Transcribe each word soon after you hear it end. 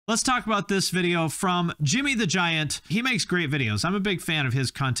let's talk about this video from Jimmy the Giant. He makes great videos. I'm a big fan of his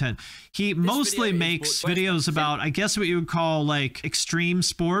content. He mostly makes videos about, I guess what you would call like extreme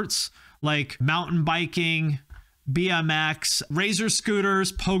sports, like mountain biking, BMX, razor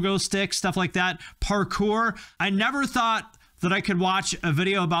scooters, pogo sticks, stuff like that, parkour. I never thought that I could watch a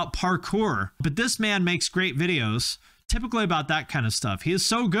video about parkour, but this man makes great videos, typically about that kind of stuff. He is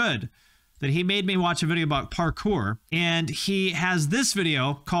so good that he made me watch a video about parkour, and he has this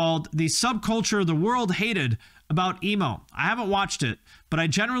video called The Subculture the World Hated about emo. I haven't watched it, but I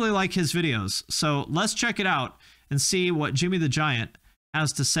generally like his videos, so let's check it out and see what Jimmy the Giant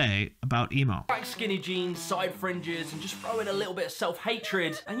has to say about emo. Black skinny jeans, side fringes, and just throw in a little bit of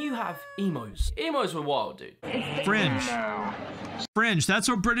self-hatred, and you have emos. Emos were wild, dude. Fringe. Fringe, that's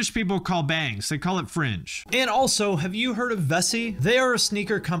what British people call bangs. They call it fringe. And also, have you heard of Vessi? They are a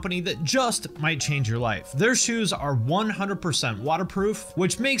sneaker company that just might change your life. Their shoes are 100% waterproof,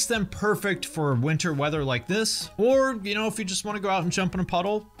 which makes them perfect for winter weather like this. Or, you know, if you just want to go out and jump in a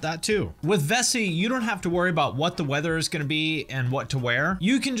puddle, that too. With Vessi, you don't have to worry about what the weather is going to be and what to wear.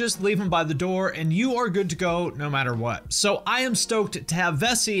 You can just leave them by the door and you are good to go no matter what. So I am stoked to have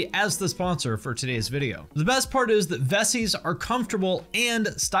Vessi as the sponsor for today's video. The best part is that Vessis are comfortable and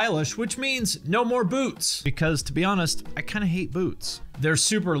stylish, which means no more boots. Because to be honest, I kind of hate boots. They're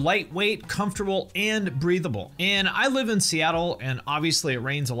super lightweight, comfortable, and breathable. And I live in Seattle, and obviously it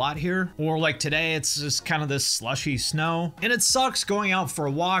rains a lot here. Or like today, it's just kind of this slushy snow. And it sucks going out for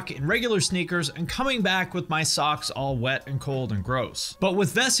a walk in regular sneakers and coming back with my socks all wet and cold and gross. But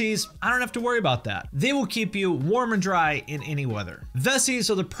with Vessis, I don't have to worry about that. They will keep you warm and dry in any weather.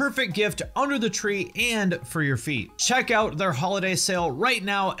 Vessis are the perfect gift under the tree and for your feet. Check out their holiday sale right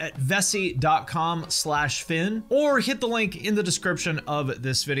now at vessi.com/Finn, or hit the link in the description of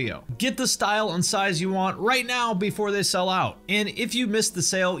this video. Get the style and size you want right now before they sell out. And if you missed the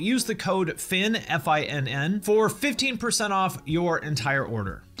sale, use the code FINN, F-I-N-N, for 15% off your entire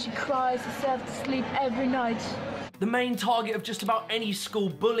order. She cries herself to sleep every night. The main target of just about any school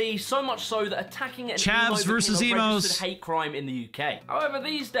bully, so much so that attacking an Chavs versus emo became a emos. registered hate crime in the UK. However,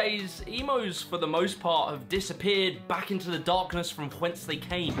 these days, emos for the most part have disappeared back into the darkness from whence they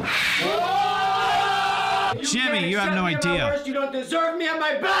came. Jimmy, you have no idea. You don't deserve me on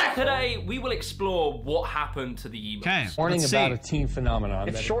my back! Today, we will explore what happened to the emos. Okay, Warning let's about see. a teen phenomenon.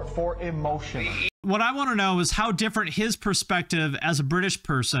 It's short for emotional. What I want to know is how different his perspective as a British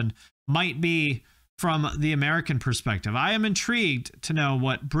person might be from the American perspective. I am intrigued to know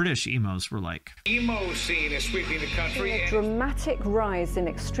what British emos were like. Emo scene is sweeping the country. A dramatic rise in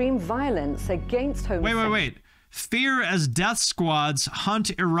extreme violence against homosexuals. Wait. Fear as death squads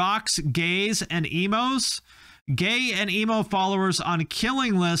hunt Iraq's gays and emos? Gay and emo followers on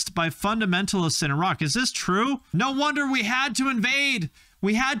killing list by fundamentalists in Iraq. Is this true? No wonder we had to invade.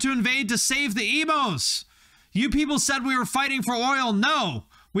 We had to invade to save the emos. You people said we were fighting for oil. No,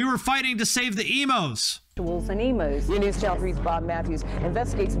 we were fighting to save the emos. And emos. Your News Channel 3's Bob Matthews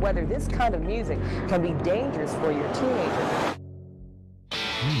investigates whether this kind of music can be dangerous for your teenager.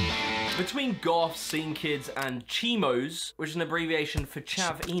 Between goths, scene kids, and chimos, which is an abbreviation for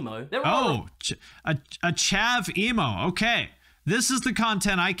chav emo, there a chav emo. Okay. This is the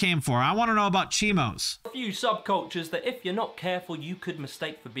content I came for. I want to know about chimos. a few subcultures that if you're not careful, you could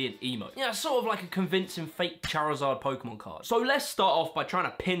mistake for being emo. Yeah, sort of like a convincing fake Charizard Pokemon card. So let's start off by trying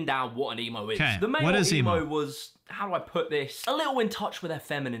to pin down what an emo is. Okay, The male what is emo? was, how do I put this? A little in touch with their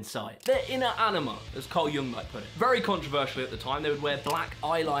feminine side. Their inner anima, as Carl Jung might put it. Very controversially at the time, they would wear black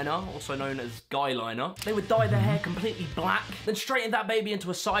eyeliner, also known as guy liner. They would dye their hair completely black, then straighten that baby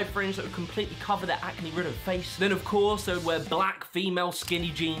into a side fringe that would completely cover their acne-ridden face. Then of course, they would wear black female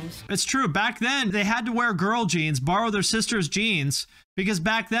skinny jeans. It's true, back then they had to wear girl jeans, borrow their sister's jeans, because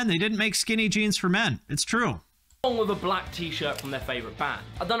back then they didn't make skinny jeans for men. It's true. Along with a black t-shirt from their favourite band.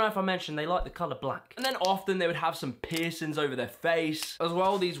 I don't know if I mentioned they like the colour black. And then often they would have some piercings over their face, as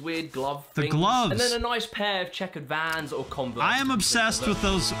well these weird glove things. The gloves. And then a nice pair of checkered Vans or Converse. I am obsessed with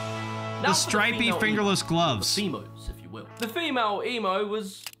those, the stripy fingerless gloves. The females, if you will. The female emo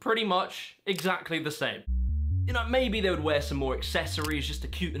was pretty much exactly the same. You know, maybe they would wear some more accessories just to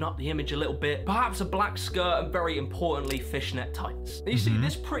cuten up the image a little bit. Perhaps a black skirt and very importantly, fishnet tights. You see,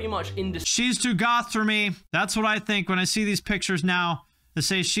 this pretty much She's too goth for me. That's what I think when I see these pictures now. They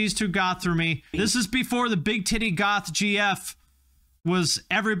say she's too goth for me. This is before the big titty goth GF was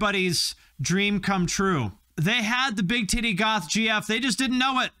everybody's dream come true. They had the big titty goth GF. They just didn't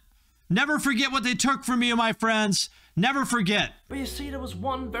know it. Never forget what they took from you, my friends. Never forget. But you see, there was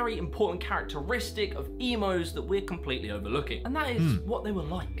one very important characteristic of emos that we're completely overlooking. And that is what they were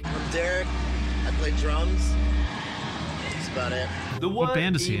like. I'm Derek. I play drums. about it. The word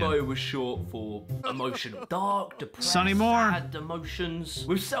band is he in? emo was short for emotional. Dark, depressed, Sonny Moore. sad emotions,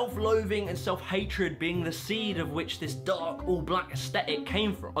 with self-loathing and self-hatred being the seed of which this dark, all-black aesthetic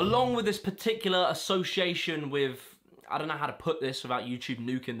came from, along with this particular association with, I don't know how to put this without YouTube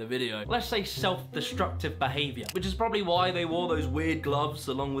nuking the video, let's say self-destructive behavior, which is probably why they wore those weird gloves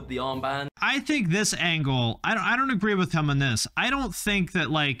along with the armband. I think this angle, I don't agree with him on this. I don't think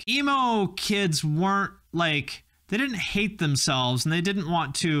that, like, emo kids weren't, like, they didn't hate themselves and they didn't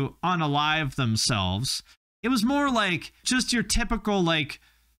want to unalive themselves. It was more like just your typical, like,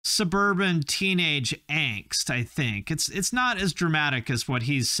 suburban teenage angst, I think. It's not as dramatic as what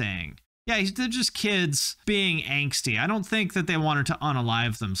he's saying. Yeah, they're just kids being angsty. I don't think that they wanted to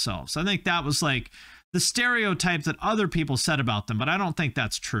unalive themselves. I think that was like the stereotype that other people said about them, but I don't think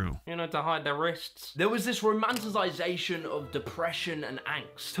that's true. You know, to hide their wrists. There was this romanticization of depression and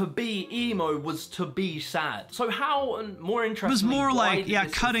angst. To be emo was to be sad. So how, and more interestingly, it was more like, yeah,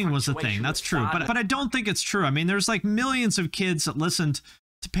 cutting was the thing. That's true. But I don't think it's true. I mean, there's like millions of kids that listened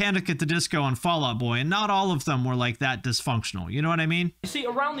to Panic at the Disco and Fall Out Boy, and not all of them were like that dysfunctional. You know what I mean? You see,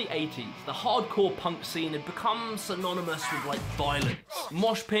 around the 80s, the hardcore punk scene had become synonymous with like violence,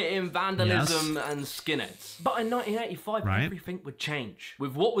 mosh pitting, vandalism, and skinheads. But in 1985, everything would change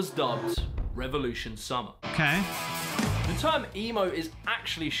with what was dubbed Revolution Summer. Okay. The term emo is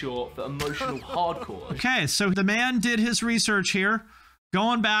actually short for emotional hardcore. Okay, so the man did his research here,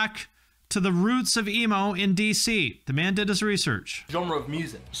 going back to the roots of emo in DC. The man did his research. Genre of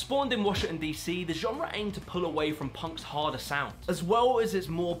music. Spawned in Washington, DC, the genre aimed to pull away from punk's harder sound, as well as its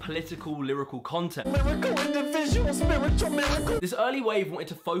more political, lyrical content. Lyrical, individual, spiritual miracle. This early wave wanted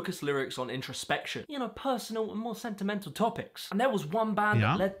to focus lyrics on introspection, you know, personal and more sentimental topics. And there was one band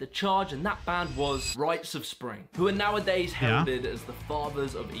that led the charge, and that band was Rites of Spring, who are nowadays heralded as the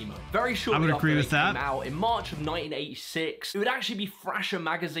fathers of emo. Very shortly after they came out, in March of 1986, it would actually be Thrasher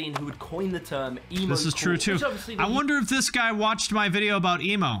magazine who would coin the term emo. This is true too. I wonder if this guy watched my video about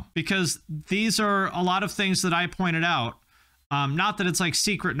emo, because these are a lot of things that I pointed out. Not that it's like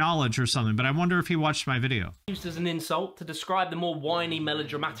secret knowledge or something, but I wonder if he watched my video. Used as an insult to describe the more whiny,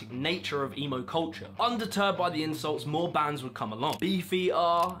 melodramatic nature of emo culture. Undeterred by the insults, more bands would come along.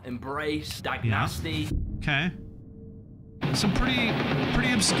 Beefeater, Embrace, Dag Nasty. Okay. Some pretty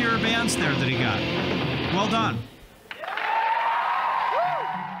obscure bands there that he got. Well done.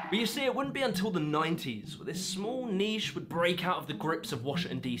 But you see, it wouldn't be until the 90s where this small niche would break out of the grips of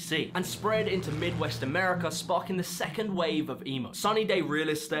Washington, DC and spread into Midwest America, sparking the second wave of emo. Sunny Day Real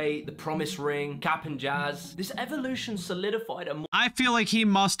Estate, The Promise Ring, Cap and Jazz. This evolution solidified a more— I feel like he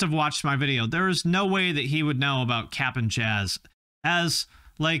must have watched my video. There is no way that he would know about Cap and Jazz. As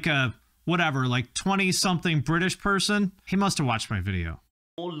like a, whatever, like 20-something British person, he must have watched my video.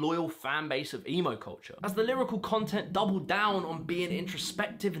 More loyal fan base of emo culture, as the lyrical content doubled down on being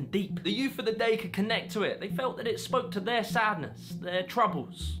introspective and deep. The youth of the day could connect to it. They felt that it spoke to their sadness, their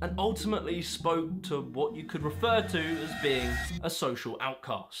troubles, and ultimately spoke to what you could refer to as being a social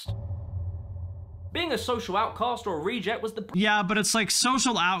outcast. Being a social outcast or a reject was the— Yeah, but it's like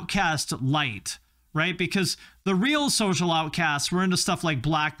social outcast light, right? Because the real social outcasts were into stuff like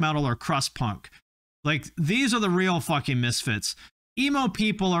black metal or crust punk. Like, these are the real fucking misfits. Emo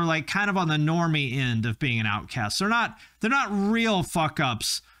people are like kind of on the normie end of being an outcast. They're not real fuck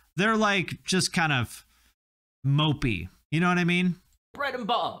ups. They're like just kind of mopey. You know what I mean? bread and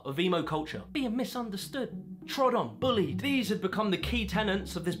butter of emo culture. Being misunderstood, trod on, bullied. These had become the key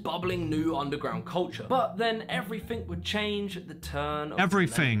tenets of this bubbling new underground culture. But then everything would change at the turn of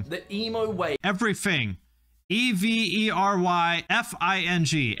the emo wave. Everything. EVERYFING.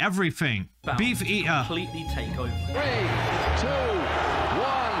 Everything. Beef eater. Completely take over. 3, 2, 1.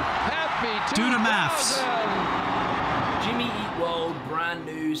 Happy 2000. Do the maths. Jimmy Eat World, brand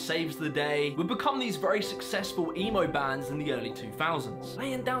new, saves the day, would become these very successful emo bands in the early 2000s,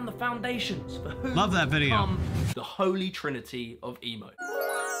 laying down the foundations for who Love that video. become the holy trinity of emo.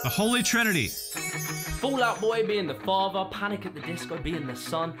 The Holy Trinity. Fall Out Boy being the father, Panic at the Disco being the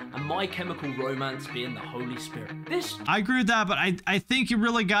son, and My Chemical Romance being the Holy Spirit. I agree with that, but I think you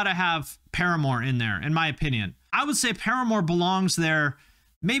really gotta have Paramore in there, in my opinion. I would say Paramore belongs there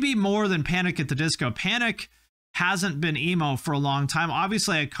maybe more than Panic at the Disco. Panic hasn't been emo for a long time,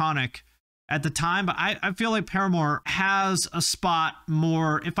 obviously iconic at the time, but I feel like Paramore has a spot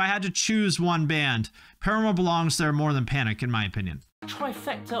more. If I had to choose one band, Paramore belongs there more than Panic, in my opinion.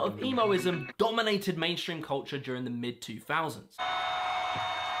 Trifecta of emoism dominated mainstream culture during the mid-2000s.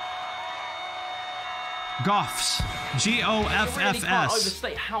 Goffs. G-O-F-F-S. You really can't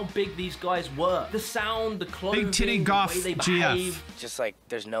overstate how big these guys were. The sound, the clothing, Big titty goth, the way they GF. behave. Just like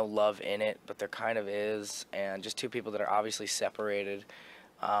there's no love in it, but there kind of is, and just two people that are obviously separated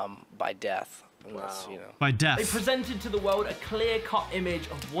by death. Unless, you know. By death. They presented to the world a clear-cut image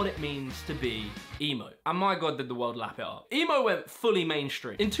of what it means to be emo. And my God, did the world lap it up. Emo went fully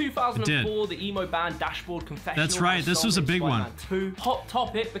mainstream. In 2004, the emo band Dashboard Confessional. That's right, this was a big one. Spider-Man 2. Hot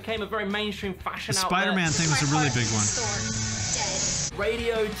Topic became a very mainstream fashion outlet. The Spider-Man thing was a really big one.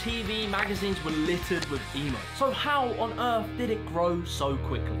 Radio, TV, magazines were littered with emo. So how on earth did it grow so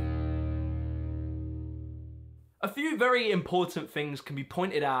quickly? A few very important things can be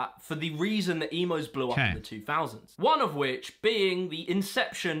pointed out for the reason that emos blew up in the 2000s. One of which being the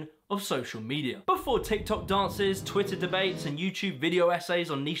inception of social media. Before TikTok dances, Twitter debates, and YouTube video essays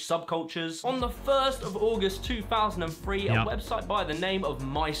on niche subcultures, on the 1st of August 2003, a website by the name of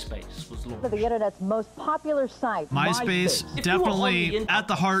MySpace was launched. The internet's most popular site, MySpace, definitely at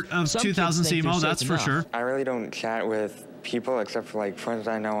the heart of 2000s emo, that's for sure. I really don't chat with people except for like friends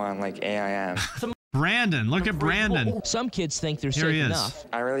I know on like AIM. Brandon, look at Brandon. Some kids think they're safe enough.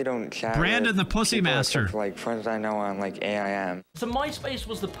 I really don't chat Brandon, the pussy master. For, like friends I know on like AIM. So MySpace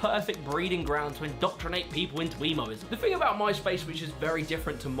was the perfect breeding ground to indoctrinate people into emoism. The thing about MySpace, which is very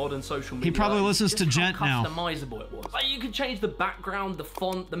different to modern social media, he probably listens to Gent now. Customizable it was. Like, you could change the background, the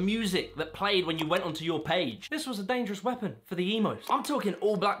font, the music that played when you went onto your page. This was a dangerous weapon for the emos. I'm talking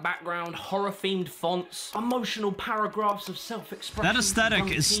all black background, horror-themed fonts, emotional paragraphs of self-expression. That aesthetic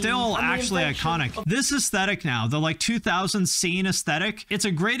is still actually iconic. This aesthetic now, the like 2000s scene aesthetic, it's a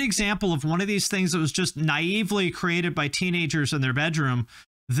great example of one of these things that was just naively created by teenagers in their bedroom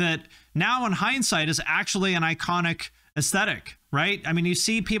that now in hindsight is actually an iconic aesthetic, right? I mean, you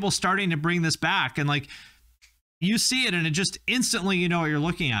see people starting to bring this back and like you see it and it just instantly you know what you're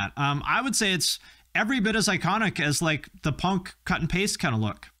looking at. I would say it's every bit as iconic as like the punk cut and paste kind of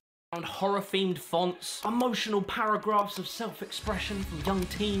look. Horror-themed fonts, emotional paragraphs of self-expression from young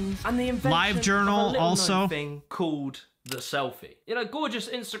teens, and the invention Live journal of a also thing called the selfie. You know, gorgeous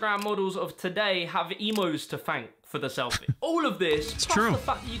Instagram models of today have emos to thank for the selfie. All of this, plus the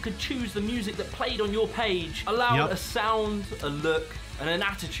fact that you could choose the music that played on your page, allowed a sound, a look, and an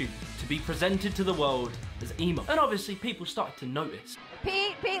attitude to be presented to the world as emo. And obviously, people started to notice.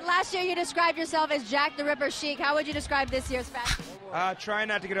 Pete, last year you described yourself as Jack the Ripper chic. How would you describe this year's fashion? Try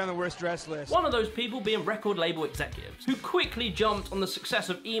not to get on the worst dress list. One of those people being record label executives, who quickly jumped on the success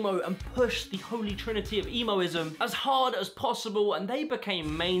of emo and pushed the holy trinity of emoism as hard as possible, and they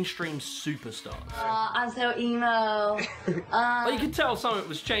became mainstream superstars. I'm so emo. Well, you could tell something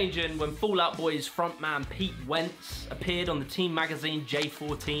was changing when Fall Out Boy's frontman Pete Wentz appeared on the teen magazine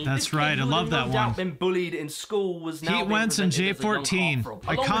J14. That's right, I love that one. No doubt been bullied in school was now Pete Wentz and J14,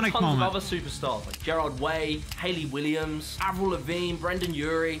 iconic moment. Of other superstars like Gerard Way, Hayley Williams, Avril Lavigne, Brendan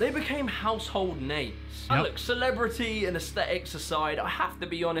Urie. They became household names. And look, celebrity and aesthetics aside, I have to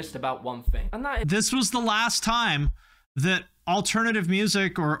be honest about one thing, and that is this was the last time that alternative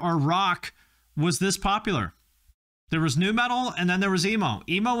music or rock was this popular. There was nu metal and then there was emo.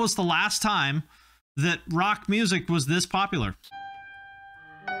 Emo was the last time that rock music was this popular.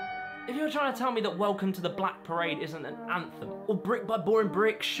 If you're trying to tell me that Welcome to the Black Parade isn't an anthem, or Brick by Boring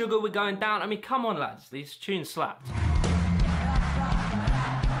Brick, Sugar We're Going Down, I mean, come on lads, these tunes slapped.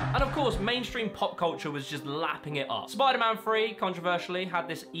 And of course, mainstream pop culture was just lapping it up. Spider-Man 3, controversially, had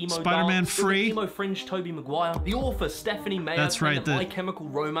this emo Spider-Man 3? Emo fringe Tobey Maguire. The author Stephanie Meyer, that's right, My Chemical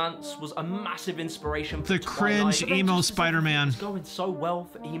Romance was a massive inspiration for the cringe emo Spider-Man. It was going so well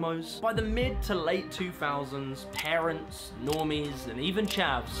for emos. By the mid to late 2000s, parents, normies, and even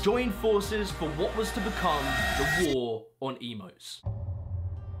chavs joined forces for what was to become the war on emos.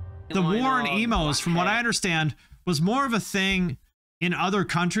 The war on emos, from what I understand, was more of a thing in other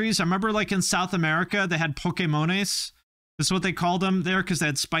countries. I remember like in South America, they had Pokémones. This is what they called them there because they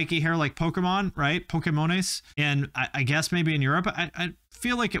had spiky hair like Pokemon, right? Pokémones. And I guess maybe in Europe, I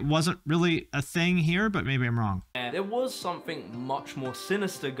feel like it wasn't really a thing here, but maybe I'm wrong. There was something much more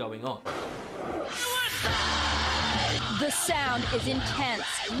sinister going on. The sound is intense,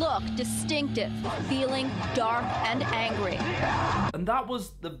 look distinctive, feeling dark and angry. And that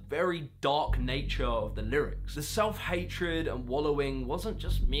was the very dark nature of the lyrics. The self-hatred and wallowing wasn't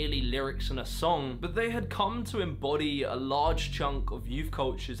just merely lyrics in a song, but they had come to embody a large chunk of youth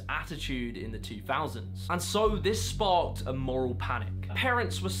culture's attitude in the 2000s. And so this sparked a moral panic.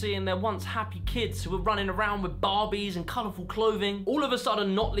 Parents were seeing their once happy kids who were running around with Barbies and colourful clothing, all of a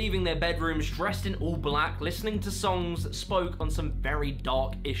sudden not leaving their bedrooms dressed in all black, listening to songs that spoke on some very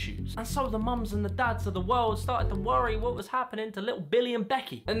dark issues. And so the mums and the dads of the world started to worry what was happening to little Billy and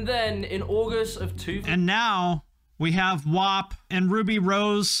Becky. And then in August of 2000... And now we have WAP and Ruby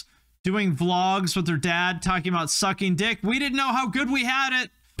Rose doing vlogs with their dad talking about sucking dick. We didn't know how good we had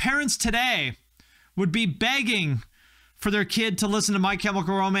it. Parents today would be begging for their kid to listen to My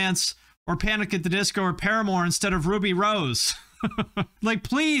Chemical Romance or Panic at the Disco or Paramore instead of Ruby Rose. Like,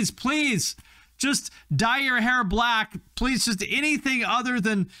 please, please, just dye your hair black. Please, just anything other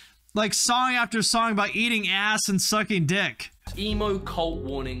than like song after song about eating ass and sucking dick. Emo cult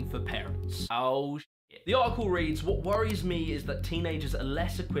warning for parents. Oh, shit. The article reads, what worries me is that teenagers are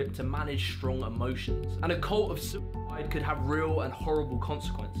less equipped to manage strong emotions, and a cult of suicide could have real and horrible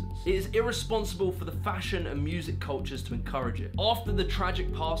consequences. It is irresponsible for the fashion and music cultures to encourage it. After the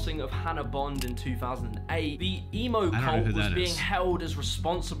tragic passing of Hannah Bond in 2008, the emo cult was being held as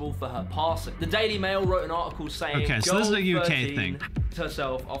responsible for her passing. The Daily Mail wrote an article saying, okay, so this is a UK thing.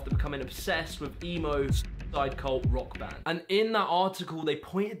 Herself after becoming obsessed with emo suicide cult rock band. And in that article, they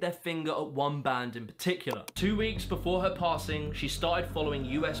pointed their finger at one band in particular. 2 weeks before her passing, she started following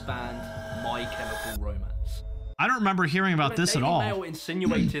US band My Chemical Romance. I don't remember hearing about this at all. Daily Mail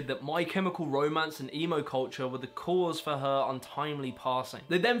insinuated that My Chemical Romance and emo culture were the cause for her untimely passing.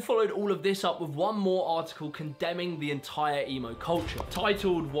 They then followed all of this up with one more article condemning the entire emo culture,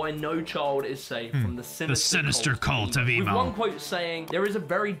 titled Why No Child Is Safe from the Sinister Cult of Emo. With one quote saying, there is a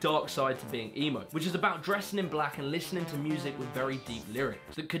very dark side to being emo, which is about dressing in black and listening to music with very deep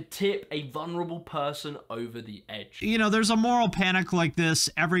lyrics that could tip a vulnerable person over the edge. You know, there's a moral panic like this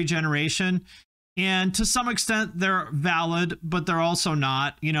every generation. And to some extent, they're valid, but they're also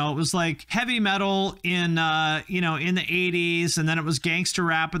not. You know, it was like heavy metal in, you know, in the 80s, and then it was gangster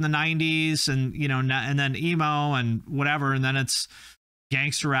rap in the 90s, and, you know, and then emo and whatever, and then it's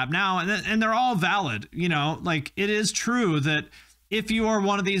gangster rap now. And they're all valid, you know, like it is true that if you are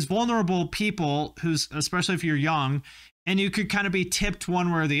one of these vulnerable people who's, especially if you're young, and you could kind of be tipped one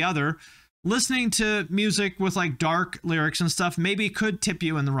way or the other, listening to music with like dark lyrics and stuff maybe could tip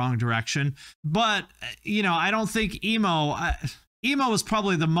you in the wrong direction. But, you know, I don't think emo is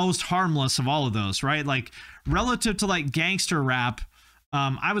probably the most harmless of all of those, right? Like relative to like gangster rap,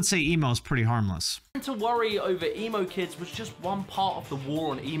 I would say emo is pretty harmless. To worry over emo kids was just one part of the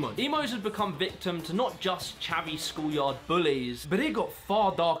war on emo. Emos had become victim to not just chavvy schoolyard bullies, but it got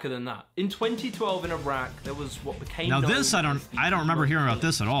far darker than that. In 2012 in Iraq, there was what became known this I don't remember hearing about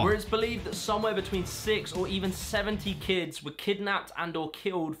this at all. Where it's believed that somewhere between 6 or even 70 kids were kidnapped and or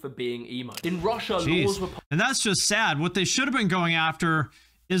killed for being emo. In Russia, laws were... And that's just sad. What they should have been going after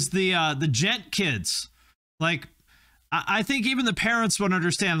is the gent kids. Like, I think even the parents would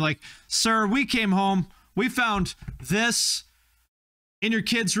understand, like, sir, we came home, we found this in your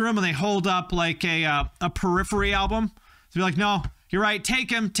kid's room, and they hold up like a Periphery album. They're like, no, you're right,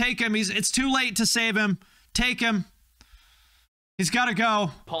 take him, it's too late to save him, take him. He's got to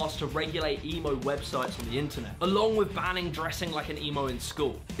go. Passed to regulate emo websites on the internet, along with banning dressing like an emo in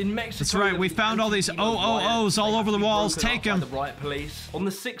school. In Mexico, that's right. We found all these OOOs all over the walls. Take them. The riot police. On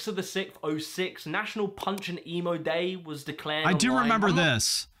the 6th of the 6th, 06, National Punch and Emo Day was declared. I do remember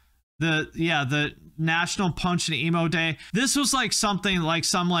this. The National Punch and Emo Day. This was like something like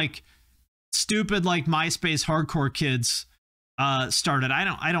some like stupid like MySpace hardcore kids started.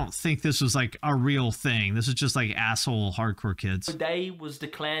 I don't think this was like a real thing. This is just like asshole hardcore kids. The day was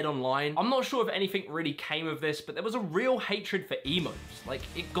declared online. I'm not sure if anything really came of this, but there was a real hatred for emos. Like,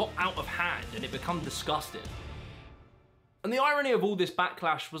 it got out of hand and it became disgusting. And the irony of all this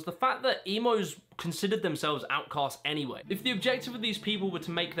backlash was the fact that emos considered themselves outcasts anyway. If the objective of these people were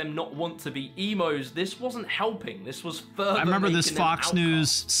to make them not want to be emos, this wasn't helping. This was further. I remember this Fox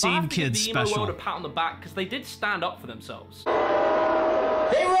News Scene Kids special. The emo world a pat on the back because they did stand up for themselves. They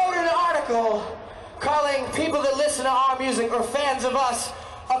wrote an article calling people that listen to our music or fans of us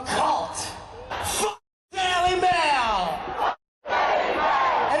a cult. Fuck Daily Mail!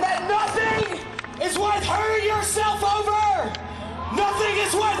 And that nothing is worth hurting yourself over! Nothing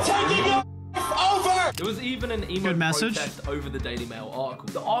is worth taking your life over! There was even an emo protest over the Daily Mail article.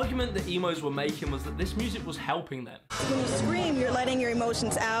 The argument that emos were making was that this music was helping them. When you scream, you're letting your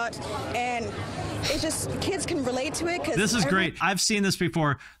emotions out, and it's just, kids can relate to it. This is great. I've seen this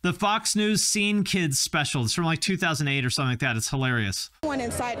before. The Fox News Scene Kids special. It's from like 2008 or something like that. It's hilarious. Everyone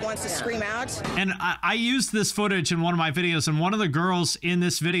inside wants to scream out. And I used this footage in one of my videos, and one of the girls in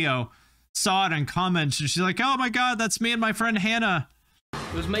this video saw it and commented. She's like, oh my God, that's me and my friend Hannah.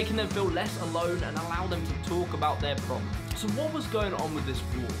 It was making them feel less alone and allow them to talk about their problems. So what was going on with this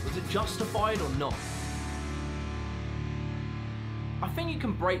war? Was it justified or not? I think you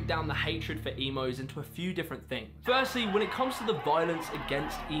can break down the hatred for emos into a few different things. Firstly, when it comes to the violence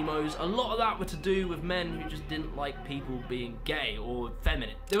against emos, a lot of that were to do with men who just didn't like people being gay or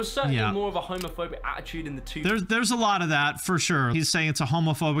feminine. There was certainly more of a homophobic attitude in the two. There's a lot of that for sure. He's saying it's a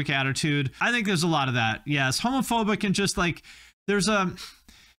homophobic attitude. I think there's a lot of that. Yes, homophobic, and just like there's a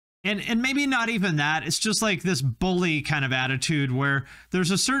and maybe not even that. It's just like this bully kind of attitude where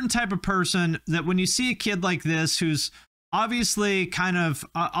there's a certain type of person that when you see a kid like this who's obviously kind of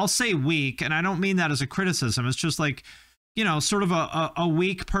I'll say weak, and I don't mean that as a criticism. It's just like, you know, sort of a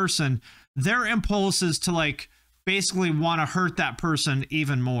weak person. Their impulse is to like basically want to hurt that person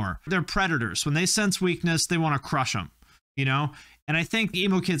even more. They're predators. When they sense weakness, they want to crush them, you know? And I think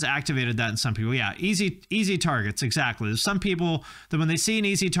emo kids activated that in some people. Yeah, easy targets, exactly. There's some people that when they see an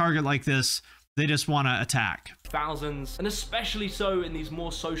easy target like this, they just want to attack. Thousands, and especially so in these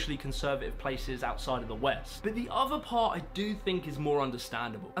more socially conservative places outside of the West. But the other part I do think is more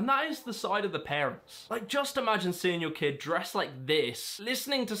understandable, and that is the side of the parents. Like, just imagine seeing your kid dressed like this,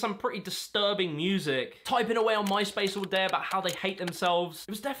 listening to some pretty disturbing music, typing away on MySpace all day about how they hate themselves.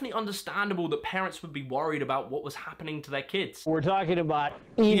 It was definitely understandable that parents would be worried about what was happening to their kids. We're talking about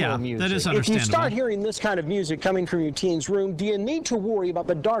emo music. That is understandable. If you start hearing this kind of music coming from your teen's room, do you need to worry about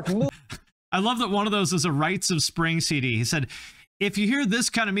the dark mood? I love that one of those is a Rites of Spring CD. He said, if you hear this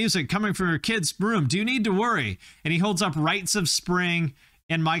kind of music coming from your kid's room, do you need to worry? And he holds up Rites of Spring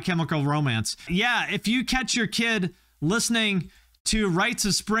and My Chemical Romance. Yeah, if you catch your kid listening to Rites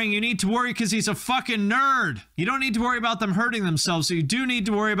of Spring, you need to worry because he's a fucking nerd. You don't need to worry about them hurting themselves. So you do need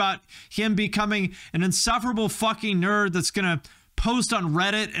to worry about him becoming an insufferable fucking nerd that's going to post on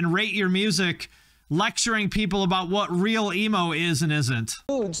Reddit and rate your music, lecturing people about what real emo is and isn't.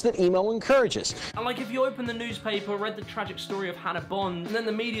 Foods that emo encourages. And like, if you open the newspaper, read the tragic story of Hannah Bond, and then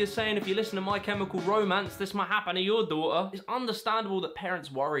the media's saying if you listen to My Chemical Romance, this might happen to your daughter, it's understandable that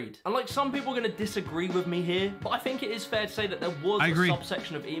parents worried. And like, some people are going to disagree with me here, but I think it is fair to say that there was a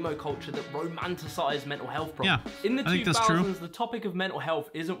subsection of emo culture that romanticized mental health problems. Yeah, in the 2000s, the topic of mental health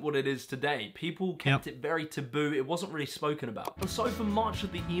isn't what it is today. People kept it very taboo. It wasn't really spoken about. And so for much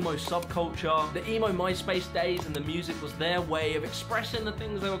of the emo subculture, the emo MySpace days, and the music was their way of expressing the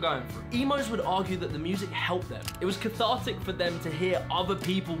things they were going through. Emos would argue that the music helped them. It was cathartic for them to hear other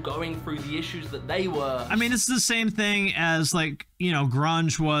people going through the issues that they were. I mean, it's the same thing as, like, you know,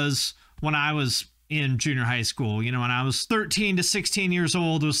 grunge was when I was in junior high school. You know, when I was 13 to 16 years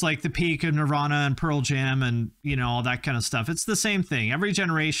old, it was like the peak of Nirvana and Pearl Jam and, you know, all that kind of stuff. It's the same thing. Every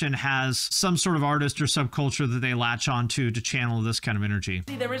generation has some sort of artist or subculture that they latch onto to channel this kind of energy.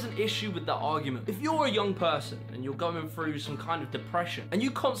 See, there is an issue with that argument. If you're a young person and you're going through some kind of depression and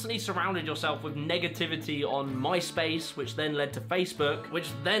you constantly surrounded yourself with negativity on MySpace, which then led to Facebook, which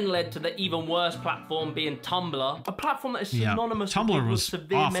then led to the even worse platform being Tumblr, a platform that is synonymous with people with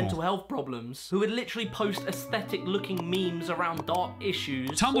severe mental health problems, who would literally post aesthetic looking memes around dark issues.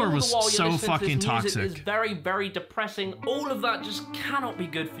 Tumblr was so fucking toxic. It's very, very depressing. All of that just cannot be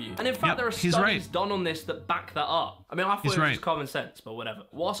good for you. And in fact, there are studies done on this that back that up. I mean, I thought it was just common sense, but whatever.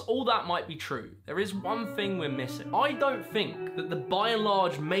 Whilst all that might be true, there is one thing we're missing. I don't think that the by and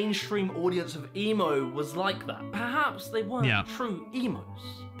large mainstream audience of emo was like that. Perhaps they weren't true emos.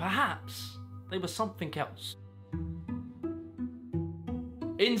 Perhaps they were something else.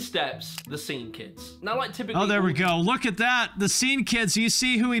 In steps the Scene Kids. Now, like typically— oh, there we go. Look at that. The Scene Kids. You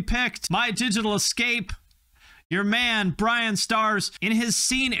see who he picked. My Digital Escape. Your man, Brian Stars, in his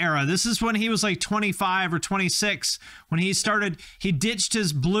Scene era. This is when he was like 25 or 26. When he started, he ditched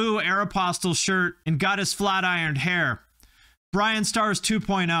his blue Aeropostale shirt and got his flat ironed hair. Brian Stars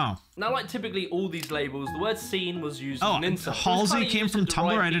 2.0. Now, like typically all these labels, the word scene was used as an insult. Halsey came from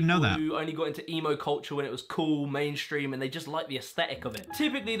Tumblr? I didn't know that. Who only got into emo culture when it was cool, mainstream, and they just liked the aesthetic of it.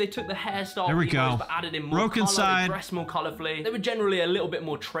 Typically, they took the hairstyle there we emos, go. but added in more color, they dressed more colorfully. They were generally a little bit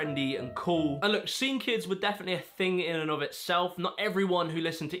more trendy and cool. And look, Scene Kids were definitely a thing in and of itself. Not everyone who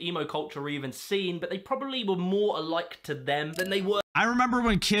listened to emo culture were even seen, but they probably were more alike to them than they were. I remember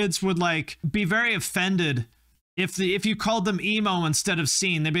when kids would like be very offended if you called them emo instead of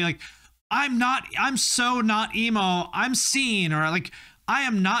scene. They'd be like, I'm so not emo, I'm scene, or like, I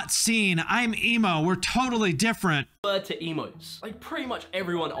am not scene, I'm emo, we're totally different. Word to emos. Like pretty much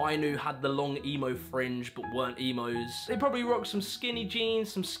everyone I knew had the long emo fringe but weren't emos. They probably rocked some skinny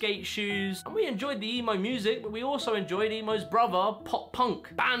jeans, some skate shoes, and we enjoyed the emo music, but we also enjoyed emo's brother, pop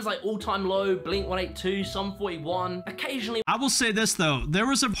punk. Bands like All Time Low, Blink-182, Sum 41, occasionally. I will say this though, there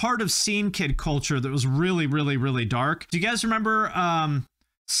was a part of Scene Kid culture that was really, really, really dark. Do you guys remember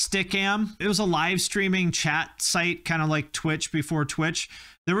Stickam. It was a live streaming chat site, kind of like Twitch before Twitch.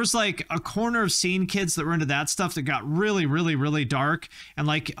 There was like a corner of scene kids that were into that stuff that got really, really, really dark, and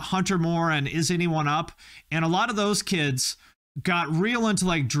like Hunter Moore and Is Anyone Up? And a lot of those kids got real into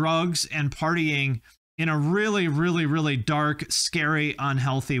like drugs and partying in a really, really, really dark, scary,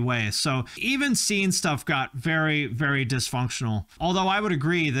 unhealthy way. So even scene stuff got very, very dysfunctional. Although I would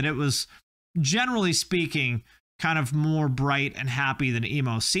agree that it was, generally speaking, kind of more bright and happy than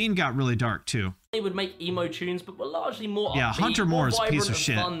emo. Scene got really dark too. They would make emo tunes, but were largely more upbeat, Hunter Moore is a piece of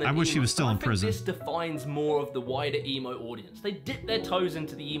shit. I wish he was still in prison. This defines more of the wider emo audience. They dipped their toes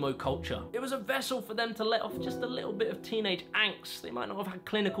into the emo culture. It was a vessel for them to let off just a little bit of teenage angst. They might not have had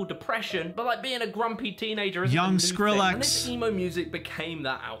clinical depression, but like being a grumpy teenager is young Skrillex. Skrillex. And this emo music became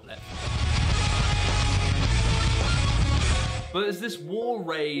that outlet. But as this war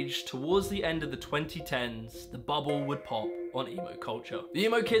raged towards the end of the 2010s, the bubble would pop on emo culture. The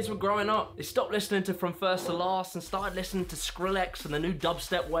emo kids were growing up. They stopped listening to From First to Last and started listening to Skrillex and the new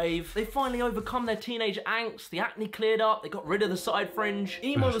dubstep wave. They finally overcome their teenage angst. The acne cleared up. They got rid of the side fringe.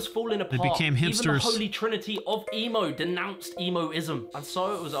 Emo was falling apart. They became hipsters. Even the holy trinity of emo denounced emo-ism. And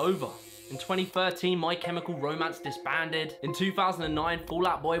so it was over. In 2013, My Chemical Romance disbanded. In 2009, Fall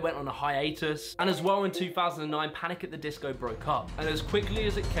Out Boy went on a hiatus. And as well in 2009, Panic at the Disco broke up. And as quickly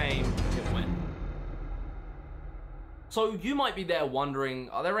as it came, it went. So you might be there wondering,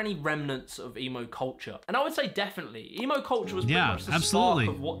 are there any remnants of emo culture? And I would say definitely. Emo culture was pretty much the spark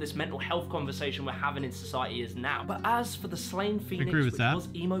of what this mental health conversation we're having in society is now. But as for the slain phoenix, which was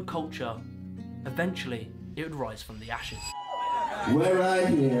emo culture, eventually it would rise from the ashes. We're right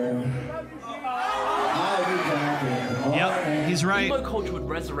here. Yep, he's right. Emo culture would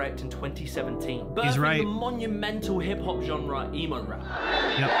resurrect in 2017. He's right. The monumental hip-hop genre, emo rap.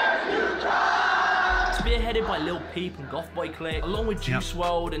 Yep. Spearheaded by Lil Peep and Goth Boy Clique, along with Juice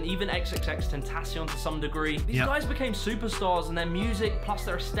WRLD and even XXXTentacion to some degree. These guys became superstars, and their music plus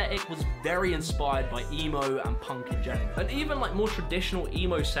their aesthetic was very inspired by emo and punk in general. And even like more traditional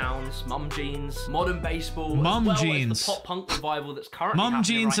emo sounds, mum jeans, modern baseball, mum as well jeans. As the pop punk revival that's currently mum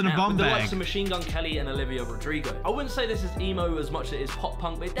happening jeans right and now, a bum with the bag. likes of Machine Gun Kelly and Olivia Rodrigo. I wouldn't say this is emo as much as it is pop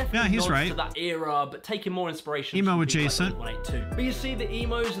punk, but it definitely nods to that era, but taking more inspiration emo from adjacent. Like but you see, the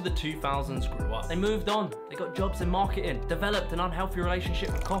emos of the 2000s grew up. They moved on. They got jobs in marketing, developed an unhealthy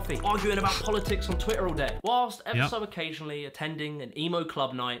relationship with coffee, arguing about politics on Twitter all day, whilst ever so occasionally attending an emo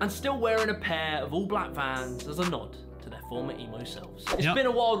club night and still wearing a pair of all-black Vans as a nod to their former emo selves. It's been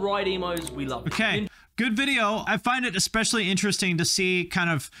a wild ride, emos. We love it. Okay, good video. I find it especially interesting to see kind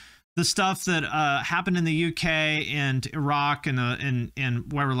of the stuff that happened in the UK and Iraq and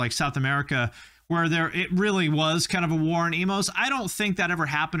wherever, like South America, where it really was kind of a war on emos. I don't think that ever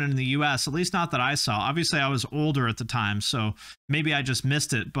happened in the US, at least not that I saw. Obviously, I was older at the time, so maybe I just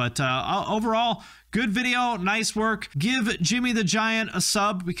missed it. But overall, good video, nice work. Give Jimmy the Giant a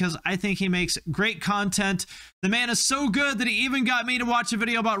sub because I think he makes great content. The man is so good that he even got me to watch a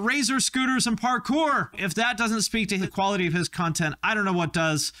video about razor scooters and parkour. If that doesn't speak to the quality of his content, I don't know what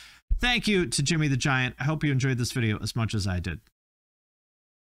does. Thank you to Jimmy the Giant. I hope you enjoyed this video as much as I did.